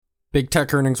Big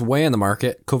tech earnings weigh in the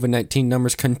market, COVID-19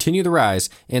 numbers continue to rise,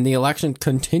 and the election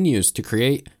continues to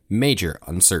create major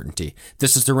uncertainty.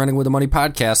 This is the Running with the Money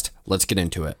podcast. Let's get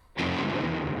into it.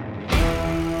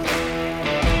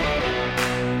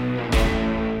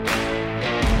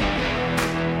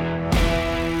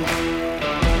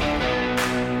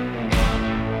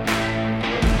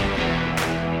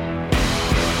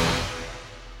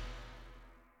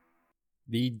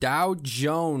 The Dow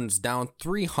Jones down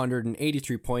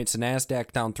 383 points, the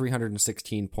NASDAQ down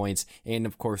 316 points, and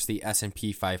of course the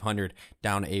S&P 500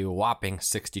 down a whopping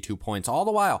 62 points. All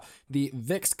the while, the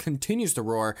VIX continues to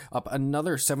roar, up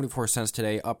another 74 cents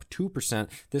today, up 2%.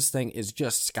 This thing is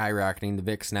just skyrocketing. The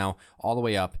VIX now all the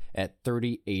way up at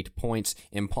 38 points,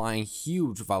 implying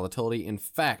huge volatility. In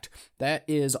fact, that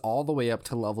is all the way up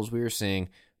to levels we were seeing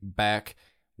back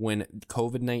when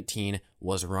COVID-19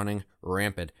 was running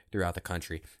rampant throughout the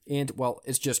country. And, well,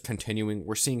 it's just continuing.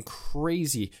 We're seeing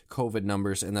crazy COVID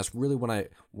numbers, and that's really what I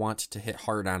want to hit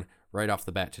hard on right off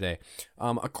the bat today.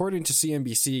 According to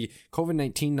CNBC,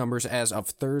 COVID-19 numbers as of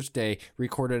Thursday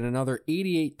recorded another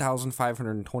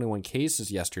 88,521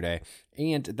 cases yesterday,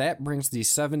 and that brings the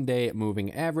 7-day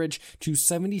moving average to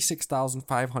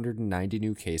 76,590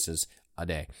 new cases a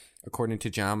day, according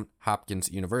to Johns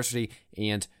Hopkins University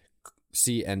and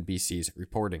CNBC's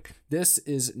reporting. This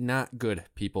is not good,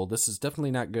 people. This is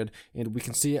definitely not good, and we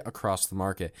can see it across the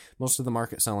market. Most of the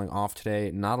market selling off today,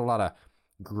 not a lot of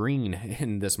green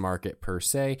in this market per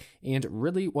se, and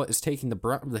really what is taking the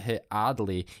brunt of the hit,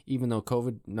 oddly, even though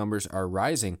COVID numbers are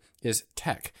rising, is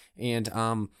tech, and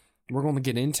we're going to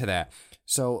get into that.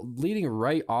 So leading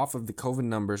right off of the COVID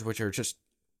numbers, which are just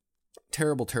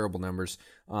terrible numbers,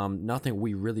 nothing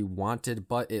we really wanted,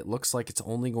 but it looks like it's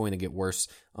only going to get worse,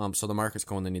 so the market's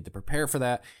going to need to prepare for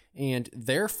that, and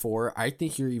therefore I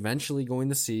think you're eventually going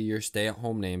to see your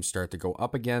stay-at-home names start to go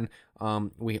up again.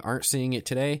 We aren't seeing it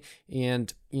today,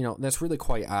 and that's really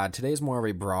quite odd. Today's more of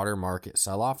a broader market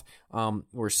sell-off.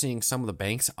 We're seeing some of the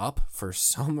banks up for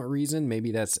some reason.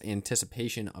 Maybe that's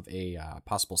anticipation of a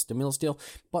possible stimulus deal,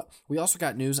 but we also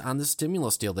got news on the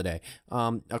stimulus deal today.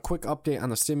 A quick update on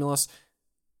the stimulus.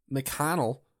 Mitch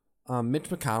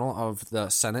McConnell of the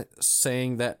Senate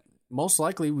saying that most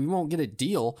likely we won't get a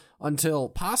deal until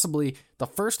possibly the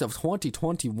first of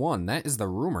 2021. That is the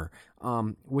rumor,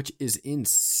 which is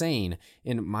insane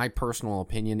in my personal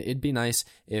opinion. It'd be nice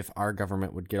if our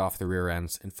government would get off the rear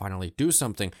ends and finally do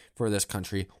something for this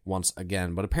country once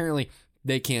again. But apparently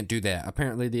they can't do that.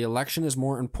 Apparently the election is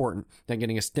more important than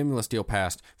getting a stimulus deal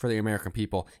passed for the American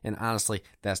people. And honestly,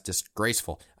 that's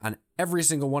disgraceful on every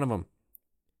single one of them.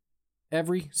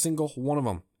 Every single one of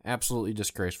them. Absolutely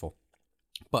disgraceful.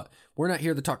 But we're not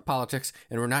here to talk politics,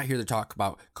 and we're not here to talk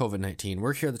about COVID-19.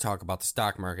 We're here to talk about the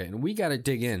stock market, and we got to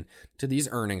dig in to these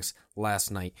earnings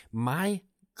last night. My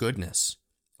goodness,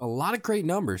 a lot of great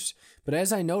numbers, but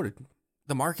as I noted,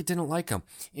 the market didn't like them.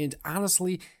 And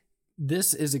honestly,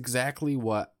 this is exactly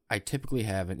what I typically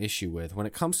have an issue with. When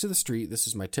it comes to the street, this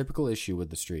is my typical issue with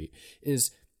the street,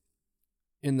 is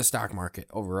in the stock market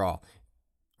overall.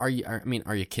 Are you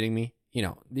kidding me?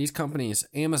 These companies,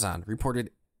 Amazon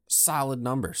reported solid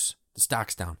numbers. The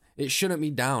stock's down. It shouldn't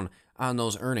be down on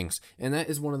those earnings. And that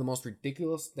is one of the most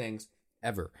ridiculous things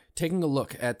ever. Taking a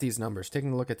look at these numbers,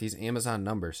 taking a look at these Amazon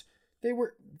numbers, they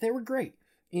were great.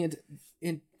 And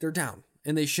they're down.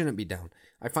 And they shouldn't be down.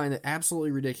 I find it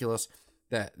absolutely ridiculous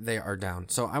that they are down.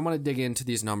 So I want to dig into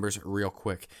these numbers real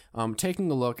quick.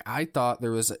 Taking a look, I thought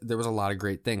there was a lot of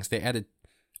great things. They added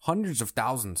hundreds of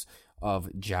thousands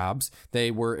of jobs. They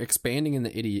were expanding in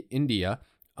India,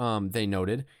 they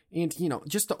noted. And,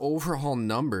 just the overall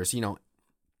numbers,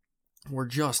 were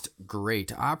just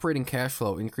great. Operating cash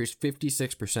flow increased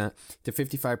 56% to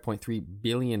 $55.3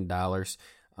 billion.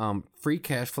 Free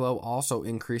cash flow also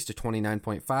increased to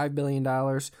 $29.5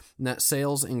 billion. Net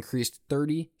sales increased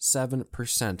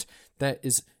 37%. That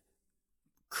is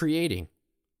creating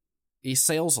a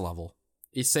sales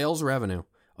revenue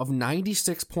of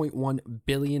 $96.1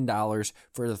 billion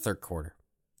for the third quarter.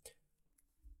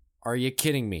 Are you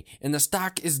kidding me? And the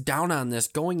stock is down on this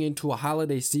going into a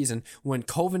holiday season when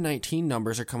COVID-19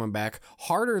 numbers are coming back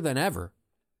harder than ever.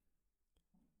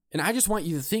 And I just want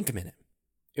you to think a minute.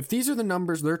 If these are the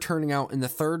numbers they're turning out in the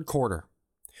third quarter,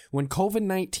 when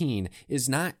COVID-19 is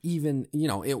not even,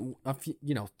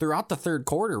 throughout the third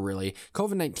quarter, really,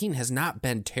 COVID-19 has not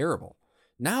been terrible.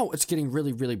 Now it's getting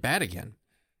really, really bad again.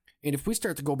 And if we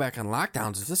start to go back on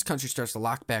lockdowns, if this country starts to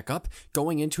lock back up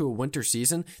going into a winter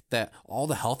season that all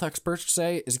the health experts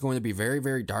say is going to be very,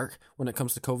 very dark when it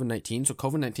comes to COVID-19. So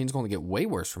COVID-19 is going to get way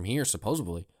worse from here,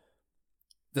 supposedly.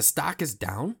 The stock is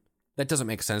down. That doesn't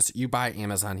make sense. You buy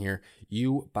Amazon here.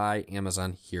 You buy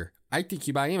Amazon here. I think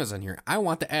you buy Amazon here. I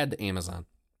want to add to Amazon.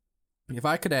 If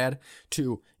I could add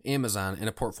to Amazon in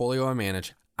a portfolio I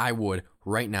manage, I would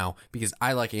right now because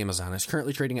I like Amazon. It's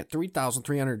currently trading at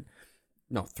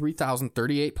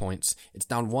 3,038 points. It's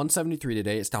down 173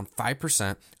 today. It's down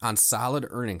 5% on solid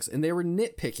earnings. And they were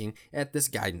nitpicking at this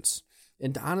guidance.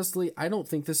 And honestly, I don't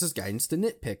think this is guidance to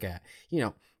nitpick at.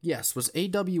 Yes, was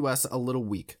AWS a little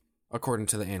weak, according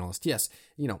to the analyst? Yes,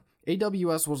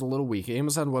 AWS was a little weak.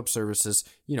 Amazon Web Services,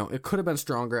 it could have been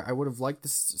stronger. I would have liked to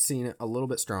seen it a little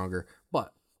bit stronger,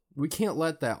 but we can't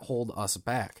let that hold us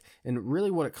back. And really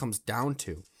what it comes down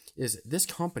to is this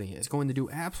company is going to do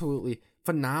absolutely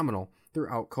phenomenal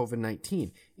throughout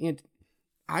COVID-19. And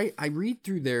I read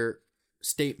through their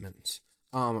statements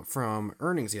from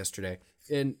earnings yesterday,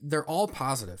 and they're all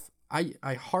positive.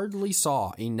 I hardly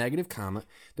saw a negative comment.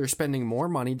 They're spending more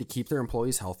money to keep their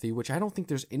employees healthy, which I don't think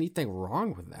there's anything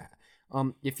wrong with that.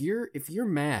 If you're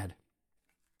mad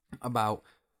about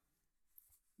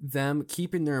them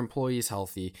keeping their employees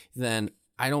healthy, then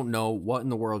I don't know what in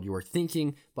the world you are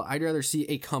thinking, but I'd rather see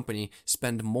a company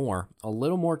spend a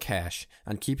little more cash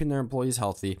on keeping their employees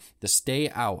healthy to stay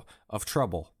out of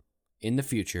trouble in the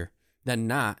future than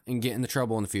not and get into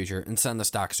trouble in the future and send the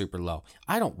stock super low.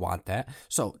 I don't want that.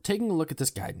 So taking a look at this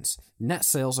guidance, net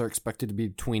sales are expected to be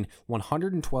between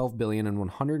 $112 billion and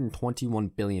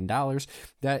 $121 billion.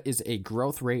 That is a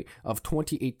growth rate of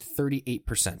 28 to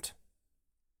 38%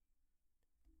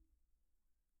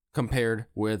 compared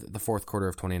with the fourth quarter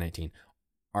of 2019.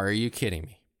 Are you kidding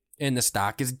me? And the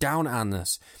stock is down on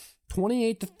this.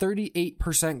 28 to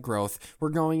 38% growth. We're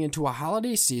going into a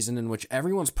holiday season in which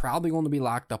everyone's probably going to be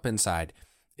locked up inside.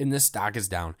 And this stock is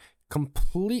down.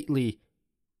 Completely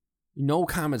no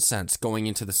common sense going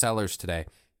into the sellers today.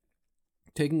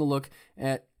 Taking a look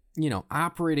at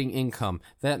operating income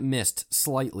that missed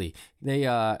slightly.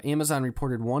 Amazon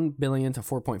reported $1 billion to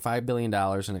 $4.5 billion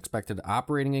in expected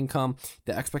operating income.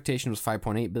 The expectation was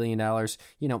 $5.8 billion.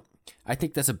 I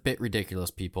think that's a bit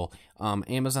ridiculous, people.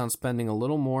 Amazon spending a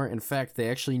little more. In fact, they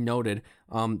actually noted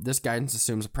this guidance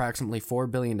assumes approximately $4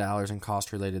 billion in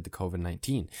costs related to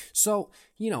COVID-19. So,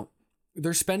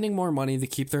 they're spending more money to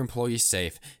keep their employees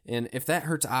safe. And if that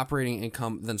hurts operating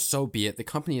income, then so be it. The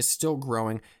company is still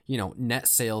growing, net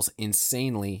sales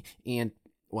insanely. And,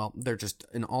 well, they're just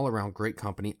an all-around great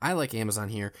company. I like Amazon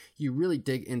here. You really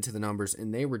dig into the numbers,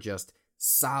 and they were just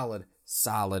solid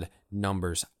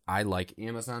numbers. I like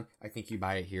Amazon. I think you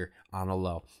buy it here on a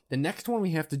low. The next one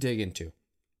we have to dig into,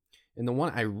 and the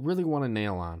one I really want to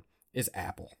nail on, is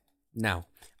Apple. Now,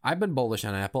 I've been bullish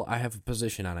on Apple. I have a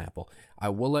position on Apple. I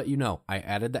will let you know, I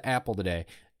added the Apple today,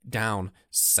 down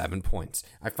 7 points.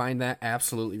 I find that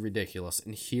absolutely ridiculous,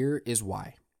 and here is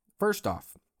why. First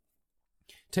off,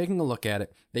 taking a look at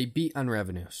it, they beat on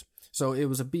revenues. So it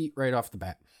was a beat right off the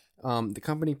bat. The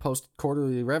company posted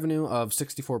quarterly revenue of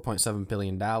 $64.7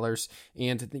 billion,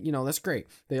 and that's great.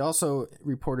 They also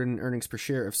reported an earnings per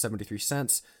share of 73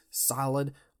 cents,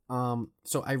 solid.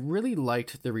 So I really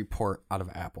liked the report out of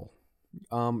Apple.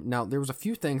 Now, there was a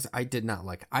few things I did not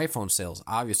like. iPhone sales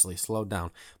obviously slowed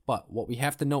down, but what we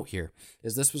have to note here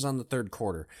is this was on the third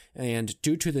quarter, and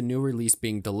due to the new release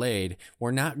being delayed,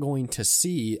 we're not going to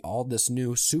see all this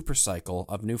new super cycle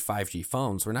of new 5G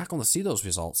phones. We're not going to see those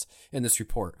results in this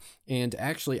report. And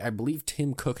actually, I believe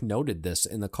Tim Cook noted this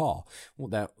in the call,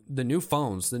 that the new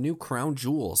phones, the new crown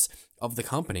jewels of the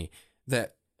company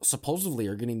that supposedly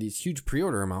are getting these huge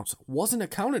pre-order amounts, wasn't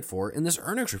accounted for in this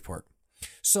earnings report.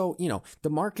 So,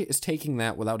 the market is taking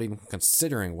that without even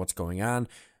considering what's going on.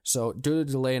 So, due to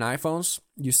the delay in iPhones,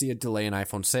 you see a delay in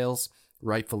iPhone sales,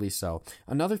 rightfully so.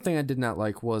 Another thing I did not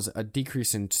like was a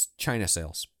decrease in China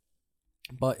sales.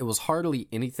 But it was hardly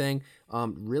anything.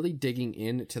 Really digging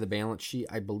into the balance sheet,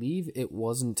 I believe it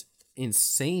wasn't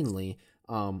insanely,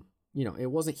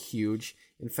 it wasn't huge.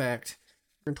 In fact,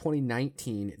 in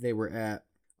 2019, they were at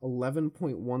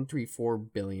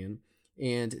 $11.134 billion.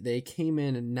 And they came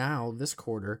in now this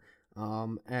quarter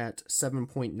at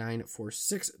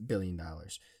 $7.946 billion.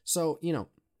 So,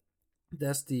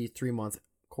 that's the 3-month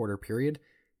quarter period.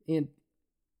 And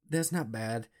that's not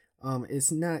bad.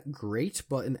 It's not great,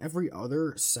 but in every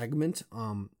other segment,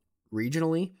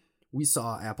 regionally, we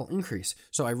saw Apple increase.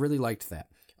 So I really liked that.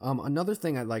 Another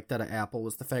thing I liked out of Apple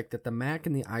was the fact that the Mac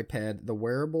and the iPad, the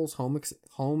wearables, home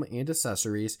and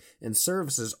accessories, and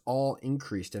services all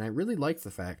increased. And I really liked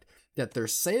the fact that their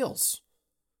sales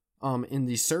in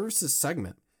the services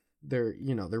segment, their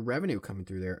revenue coming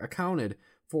through there accounted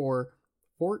for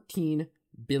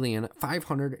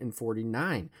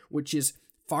 $14,549, which is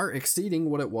far exceeding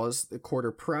what it was the quarter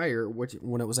prior,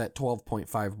 when it was at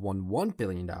 $12.511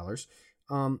 billion.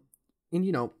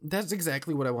 And that's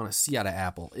exactly what I want to see out of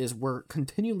Apple, is we're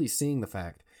continually seeing the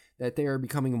fact that they are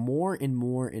becoming more and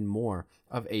more and more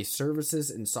of a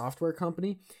services and software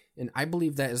company. And I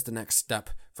believe that is the next step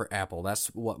for Apple. That's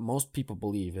what most people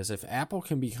believe, is if Apple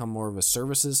can become more of a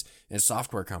services and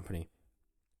software company,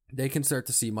 they can start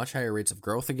to see much higher rates of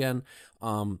growth again.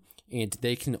 And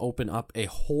they can open up a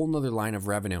whole nother line of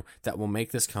revenue that will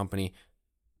make this company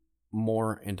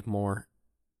more and more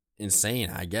insane,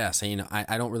 I guess.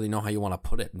 I don't really know how you want to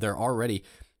put it. They're already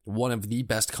one of the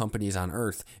best companies on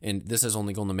earth, and this is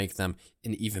only going to make them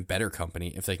an even better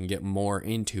company if they can get more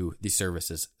into the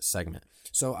services segment.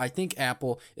 So I think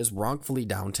Apple is wrongfully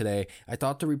down today. I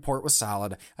thought the report was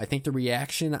solid. I think the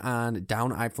reaction on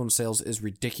down iPhone sales is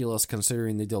ridiculous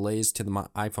considering the delays to the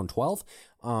iPhone 12.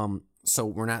 So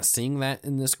we're not seeing that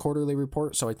in this quarterly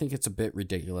report. So I think it's a bit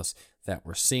ridiculous that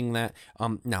we're seeing that.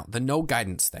 Now, the no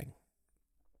guidance thing,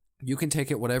 you can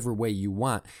take it whatever way you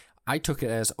want. I took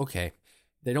it as, okay,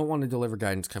 they don't want to deliver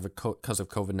guidance because of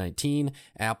COVID-19.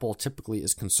 Apple typically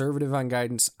is conservative on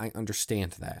guidance. I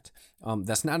understand that.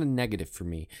 That's not a negative for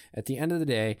me. At the end of the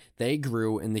day, they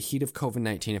grew in the heat of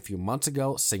COVID-19 a few months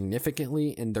ago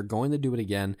significantly, and they're going to do it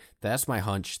again. That's my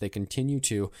hunch. They continue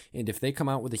to. And if they come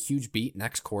out with a huge beat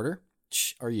next quarter,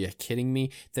 are you kidding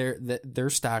me? Their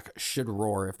stock should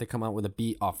roar if they come out with a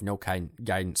beat off no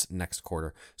guidance next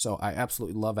quarter. So I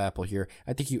absolutely love Apple here.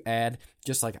 I think you add,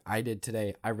 just like I did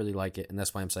today, I really like it, and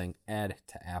that's why I'm saying add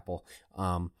to Apple.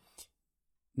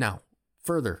 Now,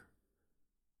 further,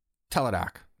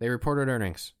 Teladoc. They reported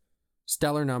earnings.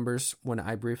 Stellar numbers when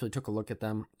I briefly took a look at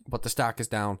them, but the stock is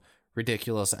down.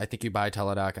 Ridiculous. I think you buy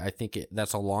Teladoc. I think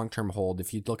that's a long-term hold.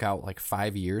 If you look out like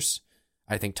 5 years,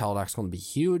 I think Teladoc's going to be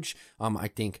huge. I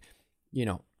think,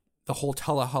 the whole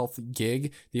telehealth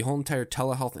gig, the whole entire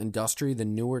telehealth industry, the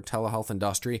newer telehealth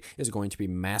industry is going to be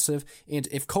massive. And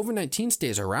if COVID-19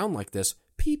 stays around like this,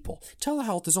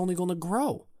 telehealth is only going to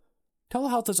grow.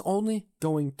 Telehealth is only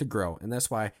going to grow. And that's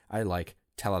why I like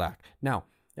Teladoc. Now,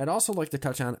 I'd also like to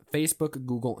touch on Facebook,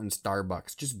 Google, and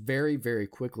Starbucks just very, very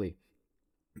quickly.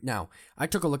 Now, I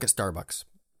took a look at Starbucks.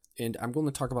 And I'm going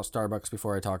to talk about Starbucks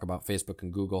before I talk about Facebook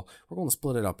and Google. We're going to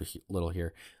split it up a little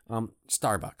here.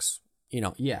 Starbucks,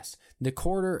 yes, the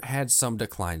quarter had some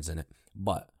declines in it,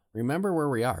 but remember where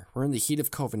we are. We're in the heat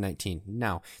of COVID-19.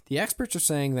 Now, the experts are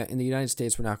saying that in the United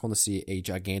States, we're not going to see a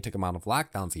gigantic amount of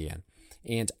lockdowns again.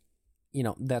 And,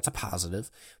 that's a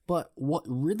positive. But what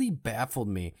really baffled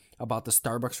me about the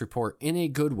Starbucks report in a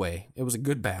good way, it was a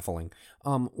good baffling,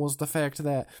 was the fact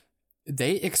that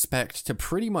they expect to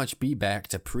pretty much be back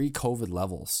to pre-COVID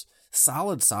levels.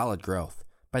 Solid growth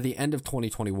by the end of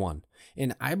 2021.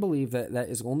 And I believe that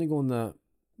is only going to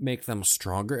make them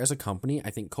stronger as a company. I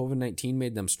think COVID-19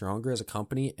 made them stronger as a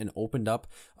company and opened up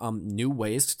new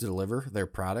ways to deliver their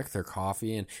product, their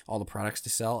coffee, and all the products to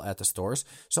sell at the stores.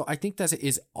 So I think that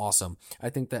is awesome. I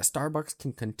think that Starbucks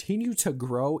can continue to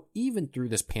grow even through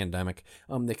this pandemic.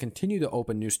 They continue to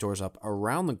open new stores up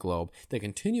around the globe. They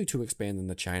continue to expand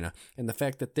into China. And the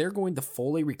fact that they're going to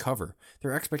fully recover,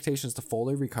 their expectations to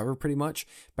fully recover pretty much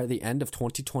by the end of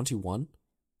 2021,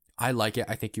 I like it.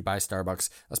 I think you buy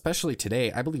Starbucks, especially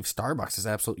today. I believe Starbucks is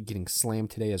absolutely getting slammed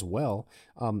today as well.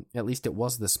 At least it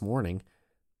was this morning.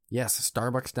 Yes,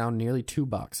 Starbucks down nearly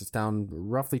 $2. It's down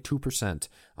roughly 2%.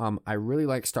 I really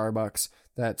like Starbucks.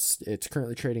 It's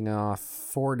currently trading off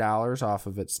 $4 off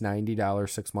of its $90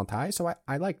 6-month high. So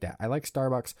I like that. I like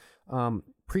Starbucks.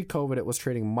 Pre-COVID, it was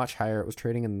trading much higher. It was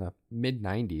trading in the mid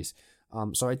 90s.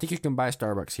 So I think you can buy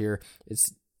Starbucks here.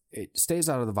 It stays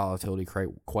out of the volatility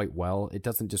quite well. It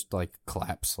doesn't just like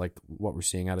collapse like what we're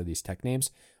seeing out of these tech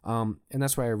names. And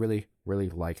that's why I really, really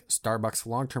like Starbucks.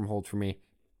 Long-term hold for me.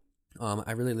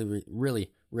 I really,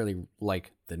 really, really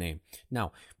like the name.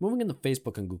 Now, moving into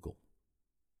Facebook and Google.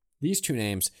 These two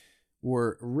names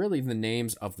were really the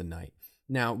names of the night.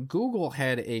 Now, Google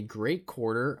had a great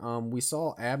quarter. We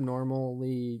saw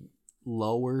abnormally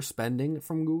lower spending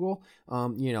from Google.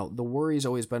 The worry's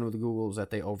always been with Google is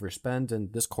that they overspend,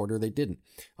 and this quarter they didn't.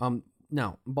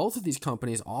 Now, both of these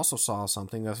companies also saw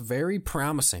something that's very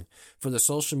promising for the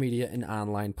social media and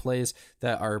online plays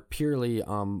that are purely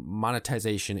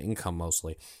monetization income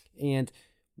mostly. And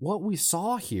what we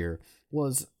saw here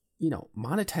was,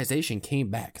 monetization came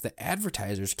back. The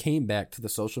advertisers came back to the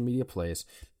social media plays,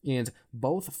 and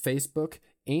both Facebook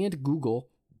and Google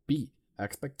beat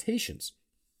expectations.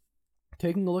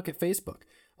 Taking a look at Facebook,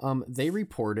 they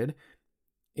reported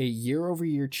a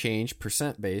year-over-year change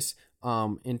percent base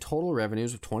in total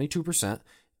revenues of 22%.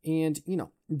 And,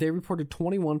 they reported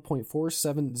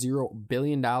 $21.470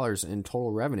 billion in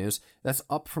total revenues. That's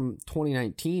up from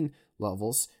 2019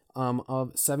 levels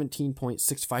of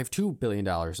 $17.652 billion.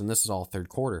 And this is all third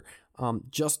quarter,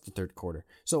 just the third quarter.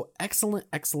 So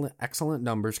excellent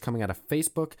numbers coming out of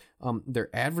Facebook. Their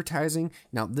advertising.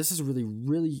 Now, this is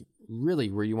really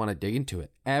where you want to dig into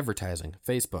it. Advertising,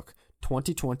 Facebook,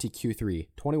 2020 Q3,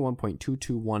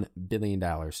 $21.221 billion.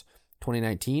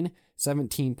 2019,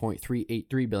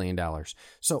 $17.383 billion.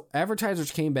 So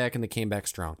advertisers came back, and they came back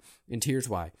strong. And here's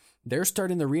why. They're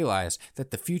starting to realize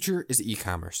that the future is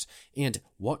e-commerce. And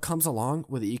what comes along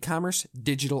with e-commerce?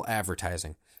 Digital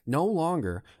advertising. No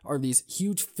longer are these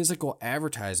huge physical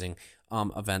advertising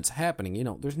events happening. You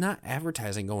know, there's not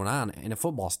advertising going on in a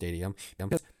football stadium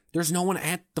because there's no one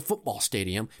at the football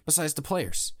stadium besides the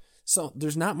players. So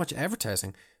there's not much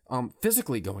advertising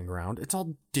physically going around. It's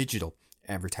all digital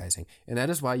advertising. And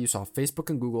that is why you saw Facebook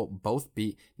and Google both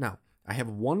beat. Now, I have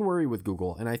one worry with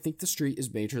Google, and I think the street is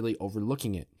majorly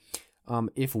overlooking it.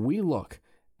 If we look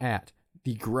at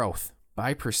the growth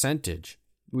by percentage,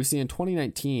 we see in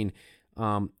 2019,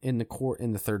 in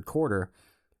the third quarter,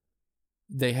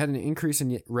 they had an increase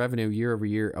in revenue year over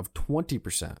year of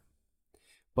 20%.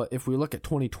 But if we look at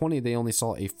 2020, they only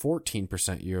saw a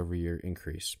 14% year over year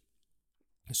increase.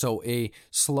 So a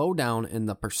slowdown in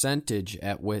the percentage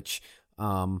at which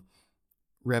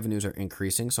revenues are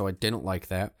increasing. So I didn't like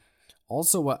that.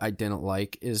 Also, what I didn't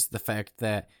like is the fact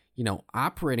that, you know,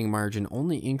 operating margin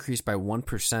only increased by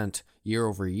 1% year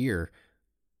over year.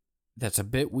 That's a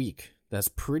bit weak. That's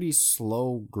pretty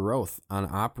slow growth on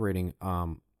operating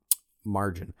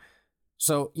margin.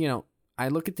 So, you know, I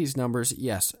look at these numbers.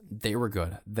 Yes, they were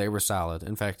good. They were solid.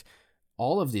 In fact,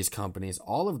 all of these companies,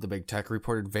 all of the big tech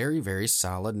reported very, very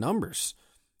solid numbers.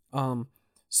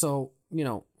 So, you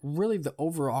know, really the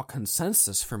overall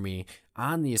consensus for me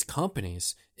on these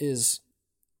companies is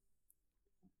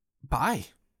buy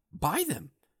them.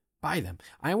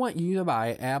 I want you to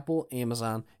buy Apple,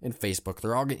 Amazon, and Facebook.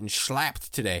 They're all getting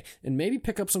slapped today. And maybe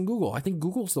pick up some Google. I think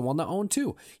Google's the one to own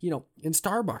too. You know, and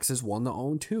Starbucks is one to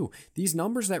own too. These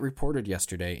numbers that reported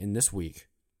yesterday and this week,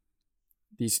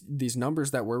 these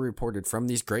numbers that were reported from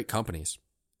these great companies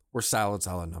were solid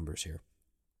numbers here.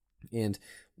 And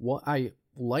what I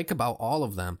like about all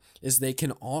of them is they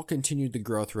can all continue to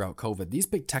grow throughout COVID. These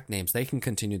big tech names, they can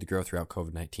continue to grow throughout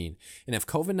COVID-19. And if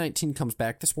COVID-19 comes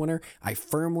back this winter, I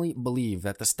firmly believe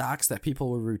that the stocks that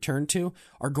people will return to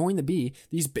are going to be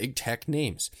these big tech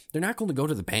names. They're not going to go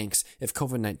to the banks if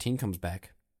COVID-19 comes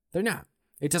back. They're not.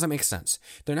 It doesn't make sense.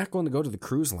 They're not going to go to the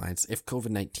cruise lines if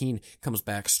COVID-19 comes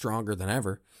back stronger than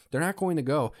ever. They're not going to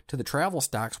go to the travel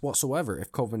stocks whatsoever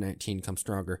if COVID-19 comes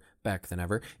stronger back than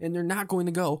ever. And they're not going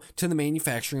to go to the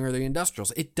manufacturing or the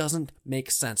industrials. It doesn't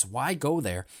make sense. Why go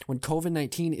there when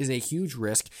COVID-19 is a huge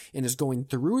risk and is going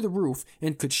through the roof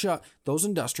and could shut those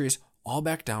industries all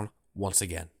back down once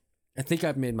again? I think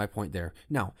I've made my point there.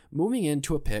 Now, moving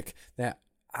into a pick that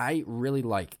I really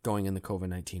like going in the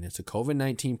COVID-19. It's a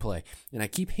COVID-19 play. And I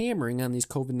keep hammering on these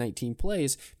COVID-19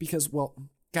 plays because, well,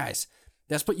 guys,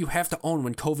 that's what you have to own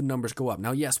when COVID numbers go up.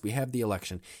 Now, yes, we have the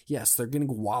election. Yes, they're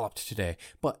getting walloped today.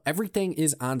 But everything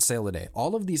is on sale today.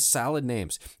 All of these solid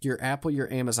names, your Apple,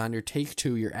 your Amazon, your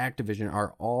Take-Two, your Activision,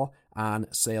 are all on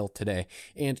sale today.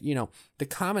 And, you know, the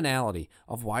commonality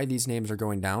of why these names are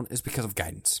going down is because of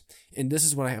guidance. And this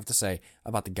is what I have to say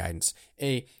about the guidance.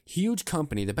 A huge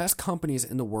company, the best companies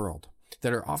in the world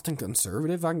that are often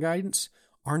conservative on guidance,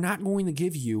 are not going to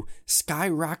give you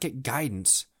skyrocket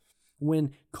guidance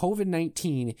when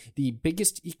COVID-19, the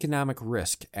biggest economic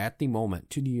risk at the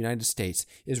moment to the United States,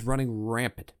 is running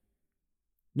rampant.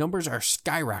 Numbers are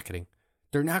skyrocketing.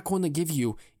 They're not going to give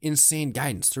you insane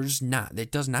guidance. They're just not.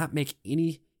 It does not make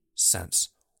any sense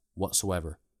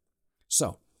whatsoever.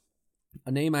 So,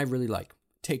 a name I really like,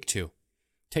 Take-Two.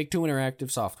 Take-Two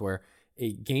Interactive Software,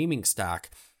 a gaming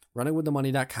stock.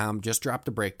 RunningWithTheMoney.com just dropped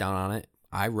a breakdown on it.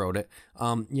 I wrote it.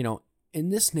 And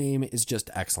this name is just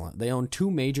excellent. They own two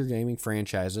major gaming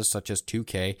franchises such as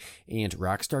 2K and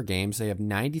Rockstar Games. They have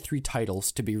 93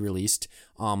 titles to be released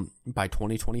by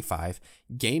 2025.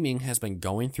 Gaming has been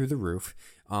going through the roof.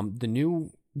 The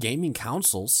new gaming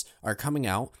consoles are coming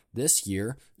out this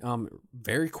year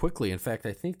very quickly. In fact,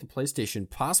 I think the PlayStation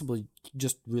possibly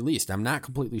just released. I'm not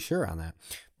completely sure on that.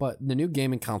 But the new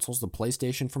gaming consoles, the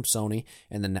PlayStation from Sony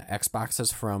and then the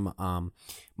Xboxes from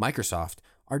Microsoft,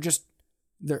 are just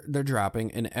They're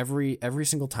dropping, and every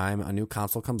single time a new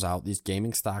console comes out, these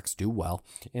gaming stocks do well,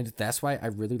 and that's why I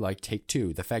really like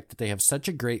Take-Two. The fact that they have such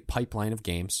a great pipeline of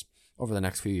games over the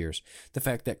next few years. The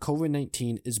fact that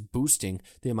COVID-19 is boosting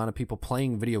the amount of people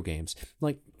playing video games.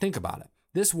 Like, think about it.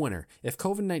 this winter, if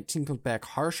COVID-19 comes back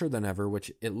harsher than ever,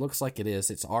 which it looks like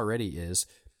it already is,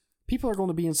 people are going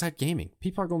to be inside gaming.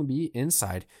 People are going to be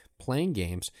inside playing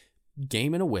games,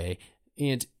 gaming away,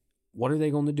 and what are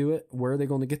they going to do it? Where are they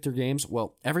going to get their games?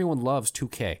 Well, everyone loves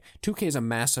 2K. 2K is a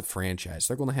massive franchise.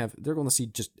 They're going to see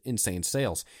just insane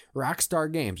sales.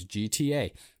 Rockstar Games,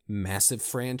 GTA, massive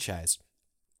franchise.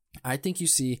 I think you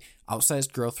see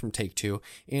outsized growth from Take-Two,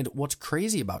 and what's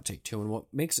crazy about Take-Two and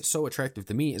what makes it so attractive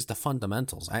to me is the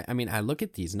fundamentals. I mean, I look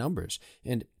at these numbers,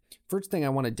 and first thing I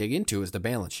want to dig into is the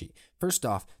balance sheet. First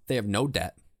off, they have no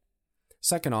debt.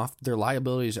 Second off, their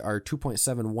liabilities are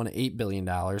 $2.718 billion,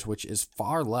 which is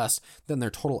far less than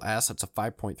their total assets of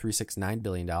 $5.369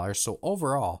 billion. So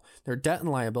overall, their debt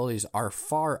and liabilities are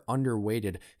far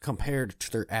underweighted compared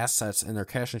to their assets and their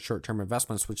cash and short-term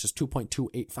investments, which is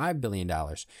 $2.285 billion.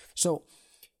 So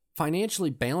financially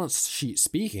balance sheet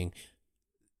speaking,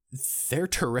 they're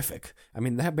terrific. I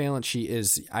mean, that balance sheet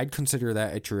I'd consider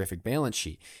that a terrific balance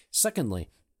sheet. Secondly,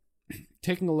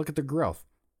 taking a look at the growth.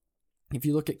 If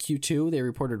you look at Q2, they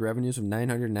reported revenues of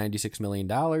 $996 million.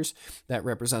 That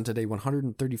represented a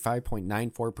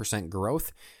 135.94%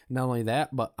 growth. Not only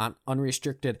that, but on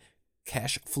unrestricted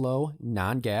cash flow,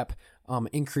 non-GAAP,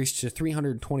 increased to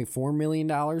 $324 million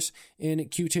in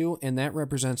Q2, and that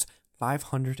represents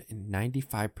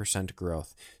 595%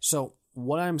 growth. So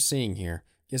what I'm seeing here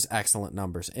is excellent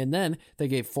numbers. And then they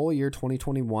gave full year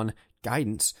 2021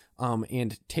 guidance,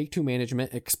 and Take-Two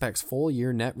management expects full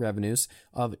year net revenues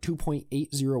of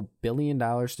 $2.80 billion to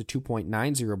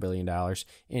 $2.90 billion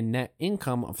and net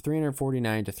income of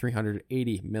 $349 to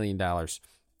 $380 million.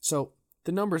 So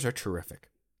the numbers are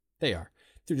terrific. They are.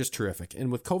 They're just terrific.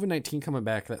 And with COVID-19 coming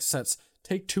back, that sets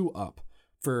Take-Two up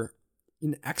for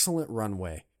an excellent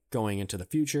runway going into the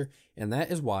future, and that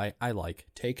is why I like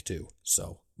Take-Two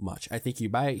so much. I think you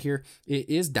buy it here. It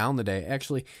is down today.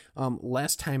 Actually,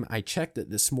 last time I checked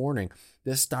it this morning,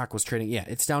 this stock was trading. Yeah,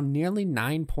 it's down nearly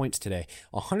 9 points today.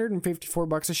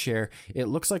 $154 a share. It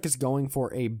looks like it's going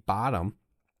for a bottom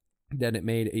that it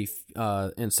made in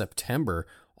September,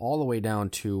 all the way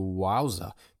down to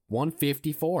wowza,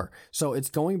 154. So it's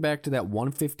going back to that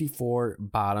 154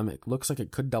 bottom. It looks like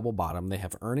it could double bottom. They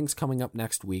have earnings coming up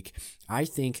next week. I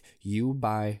think you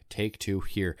buy Take-Two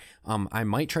here. I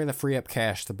might try the free up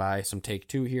cash to buy some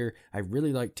Take-Two here. I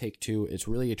really like Take-Two. It's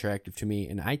really attractive to me,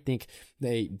 and I think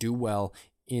they do well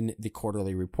in the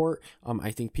quarterly report.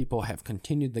 I think people have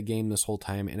continued the game this whole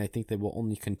time, and I think they will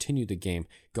only continue the game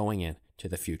going into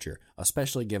the future,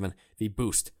 especially given the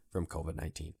boost from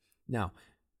COVID-19. Now,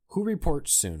 who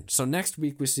reports soon? So next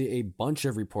week, we see a bunch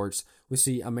of reports. We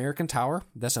see American Tower.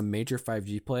 That's a major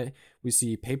 5G play. We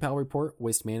see PayPal report,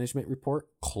 Waste Management report,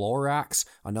 Clorox,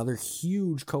 another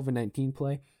huge COVID-19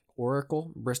 play,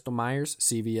 Oracle, Bristol Myers,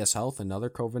 CVS Health, another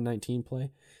COVID-19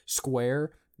 play,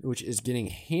 Square, which is getting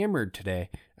hammered today.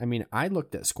 I mean, I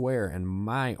looked at Square and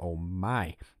my, oh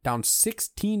my, down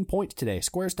 16 points today.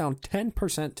 Square's down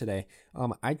 10% today.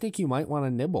 I think you might want to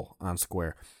nibble on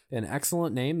Square. An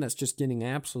excellent name that's just getting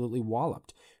absolutely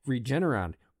walloped.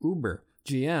 Regeneron, Uber,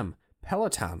 GM,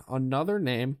 Peloton, another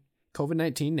name,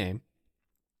 COVID-19 name,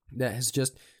 that has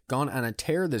just gone on a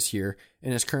tear this year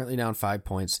and is currently down 5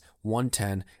 points,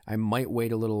 110. I might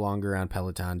wait a little longer on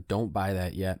Peloton. Don't buy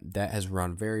that yet. That has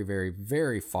run very, very,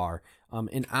 very far.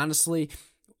 And honestly,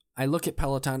 I look at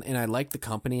Peloton and I like the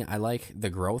company. I like the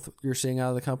growth you're seeing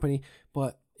out of the company,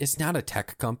 but it's not a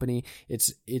tech company.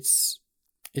 It's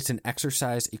an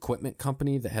exercise equipment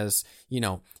company that has,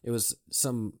 it was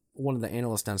one of the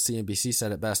analysts on CNBC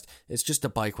said it best. It's just a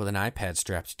bike with an iPad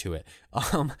strapped to it.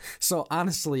 So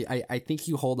honestly, I think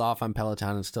you hold off on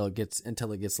Peloton until it gets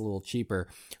a little cheaper.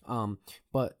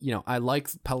 But I like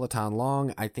Peloton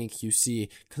long. I think you see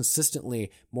consistently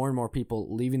more and more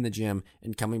people leaving the gym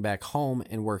and coming back home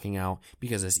and working out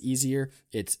because it's easier,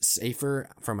 it's safer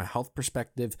from a health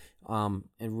perspective. And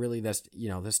really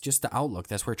that's just the outlook.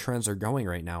 That's where trends are going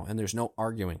right now. And there's no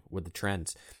arguing with the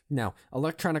trends. Now,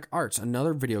 Electronic Arts,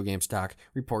 another video game stock,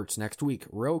 reports next week.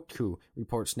 Roku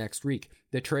reports next week.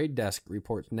 The Trade Desk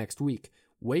reports next week.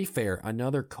 Wayfair,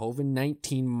 another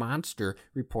COVID-19 monster,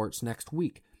 reports next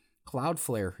week.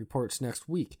 Cloudflare reports next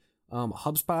week.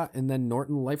 HubSpot and then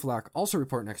NortonLifeLock also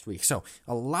report next week. So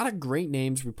a lot of great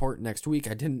names report next week.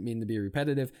 I didn't mean to be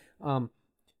repetitive.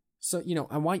 So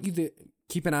I want you to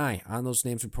keep an eye on those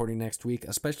names reporting next week,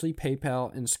 especially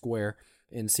PayPal and Square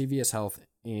and CVS Health.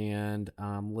 And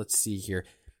let's see here.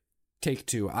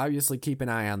 Take-Two. Obviously, keep an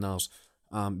eye on those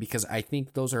because I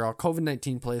think those are all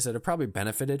COVID-19 plays that have probably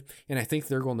benefited, and I think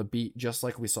they're going to beat just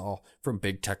like we saw from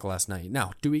Big Tech last night.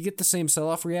 Now, do we get the same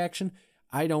sell-off reaction?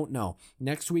 I don't know.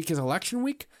 Next week is election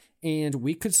week, and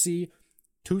we could see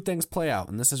two things play out,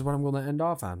 and this is what I'm going to end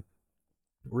off on.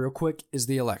 Real quick is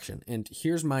the election. And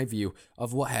here's my view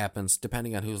of what happens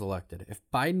depending on who's elected. If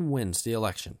Biden wins the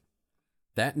election,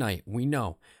 that night,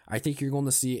 I think you're going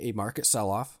to see a market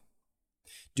sell-off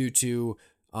due to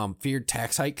feared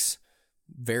tax hikes,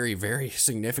 very, very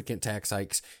significant tax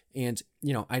hikes. And,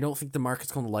 I don't think the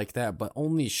market's going to like that, but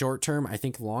only short term. I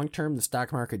think long term, the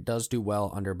stock market does do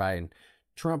well under Biden.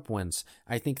 Trump wins.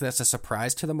 I think that's a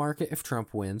surprise to the market if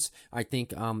Trump wins. I think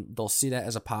they'll see that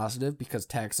as a positive because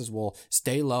taxes will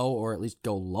stay low or at least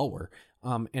go lower.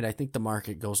 And I think the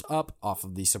market goes up off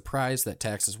of the surprise that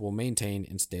taxes will maintain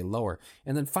and stay lower.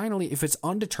 And then finally, if it's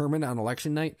undetermined on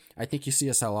election night, I think you see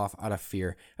a sell-off out of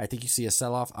fear. I think you see a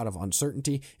sell-off out of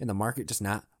uncertainty, and the market does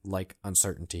not like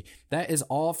uncertainty. That is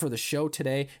all for the show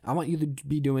today. I want you to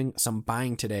be doing some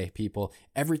buying today, people.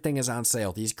 Everything is on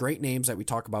sale. These great names that we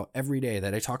talk about every day,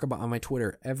 that I talk about on my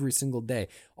Twitter every single day,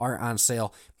 are on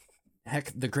sale.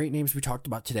 Heck, the great names we talked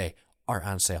about today are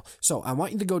on sale. So I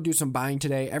want you to go do some buying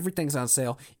today. Everything's on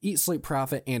sale. Eat, sleep,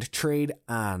 profit, and trade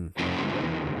on.